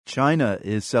China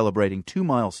is celebrating two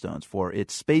milestones for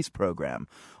its space program.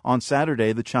 On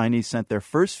Saturday, the Chinese sent their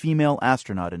first female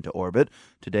astronaut into orbit.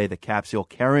 Today, the capsule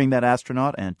carrying that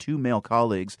astronaut and two male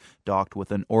colleagues docked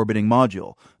with an orbiting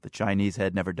module. The Chinese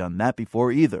had never done that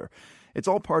before either. It's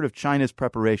all part of China's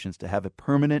preparations to have a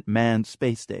permanent manned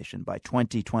space station by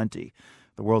 2020.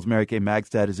 The world's Mary Kay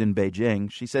Magstad is in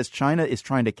Beijing. She says China is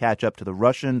trying to catch up to the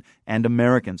Russian and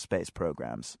American space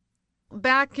programs.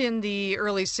 Back in the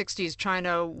early 60s,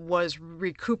 China was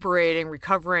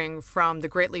recovering from the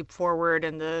Great Leap Forward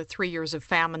and the 3 years of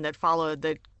famine that followed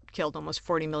that killed almost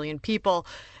 40 million people.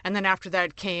 And then after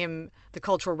that came the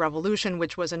Cultural Revolution,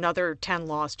 which was another 10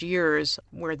 lost years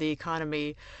where the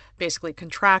economy basically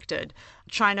contracted.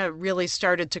 China really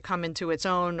started to come into its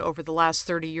own over the last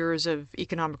 30 years of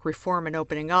economic reform and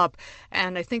opening up.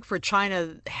 And I think for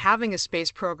China, having a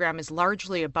space program is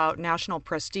largely about national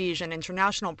prestige and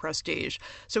international prestige.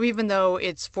 So even though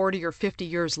it's 40 or 50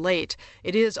 years late,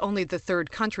 it is only the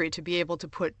third country to be able to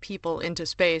put people into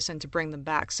space and to bring them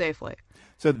back safely.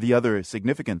 So the other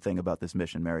significant thing about this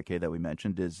mission, Mary Kay, that we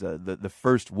mentioned is the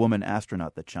first woman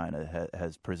astronaut that China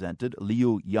has presented,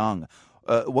 Liu Yang.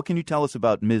 What can you tell us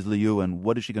about Ms. Liu and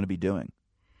what is she going to be doing?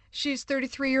 She's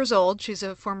 33 years old. She's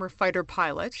a former fighter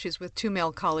pilot. She's with two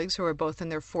male colleagues who are both in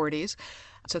their 40s.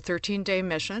 It's a 13-day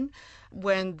mission.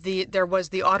 When there was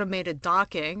the automated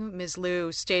docking, Ms.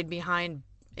 Liu stayed behind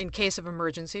in case of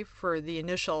emergency for the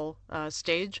initial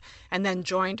stage and then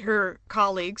joined her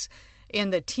colleagues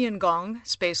in the Tiangong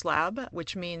Space Lab,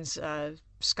 which means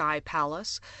Sky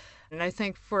Palace. And I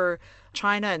think for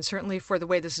China, and certainly for the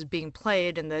way this is being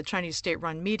played in the Chinese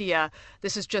state-run media,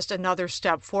 this is just another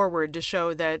step forward to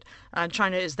show that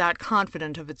China is that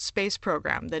confident of its space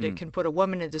program, that it can put a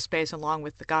woman into space along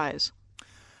with the guys.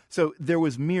 So there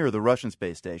was Mir, the Russian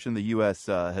space station. The U.S.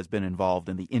 Has been involved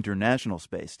in the International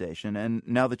Space Station, and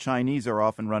now the Chinese are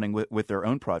off and running with their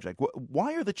own project.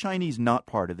 Why are the Chinese not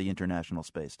part of the International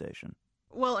Space Station?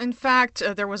 Well, in fact,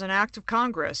 there was an act of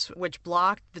Congress which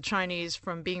blocked the Chinese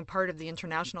from being part of the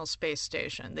International Space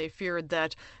Station. They feared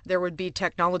that there would be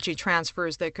technology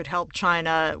transfers that could help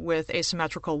China with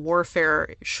asymmetrical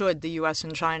warfare should the U.S.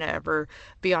 and China ever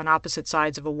be on opposite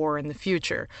sides of a war in the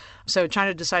future. So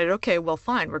China decided, okay, well,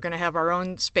 fine, we're going to have our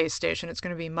own space station. It's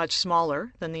going to be much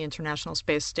smaller than the International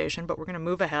Space Station, but we're going to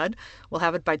move ahead. We'll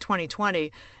have it by 2020.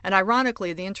 And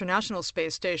ironically, the International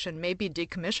Space Station may be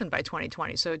decommissioned by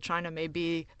 2020, so China may be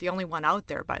the only one out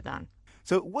there by then.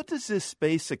 So what does this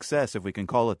space success, if we can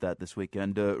call it that this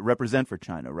weekend, represent for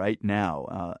China right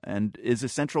now? And is the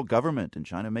central government in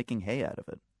China making hay out of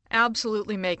it?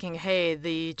 Absolutely making hay.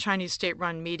 The Chinese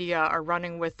state-run media are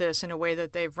running with this in a way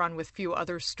that they've run with few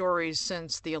other stories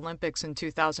since the Olympics in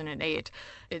 2008.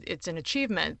 It's an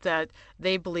achievement that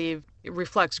they believe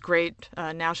reflects great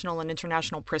national and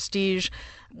international prestige.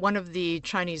 One of the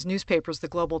Chinese newspapers, the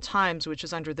Global Times, which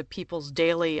is under the People's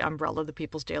Daily umbrella, the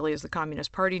People's Daily is the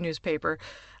Communist Party newspaper,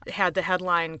 had the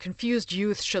headline, "Confused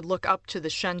Youth Should Look Up to the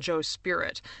Shenzhou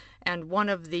Spirit." And one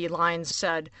of the lines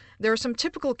said, "There are some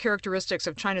typical characteristics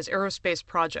of China's aerospace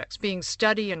projects, being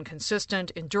steady and consistent,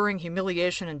 enduring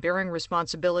humiliation and bearing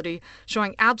responsibility,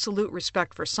 showing absolute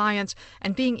respect for science,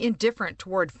 and being indifferent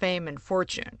toward fame and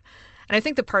fortune." And I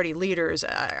think the party leaders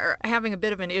are having a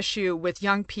bit of an issue with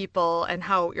young people and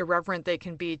how irreverent they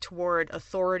can be toward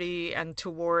authority and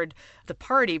toward the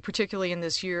party, particularly in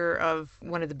this year of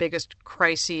one of the biggest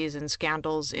crises and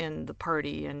scandals in the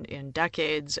party in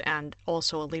decades, and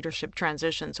also a leadership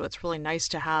transition. So it's really nice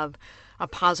to have a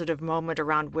positive moment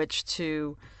around which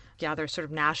to gather sort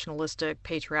of nationalistic,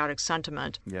 patriotic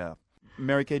sentiment. Yeah.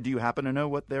 Mary Kay, do you happen to know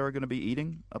what they're going to be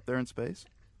eating up there in space?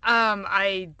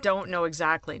 I don't know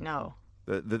exactly, no.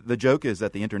 The joke is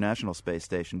that the International Space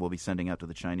Station will be sending out to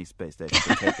the Chinese space station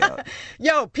for takeout.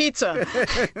 Yo, pizza!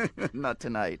 Not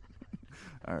tonight.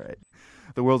 All right.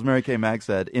 The world's Mary Kay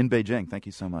Magstad in Beijing. Thank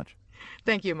you so much.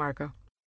 Thank you, Marco.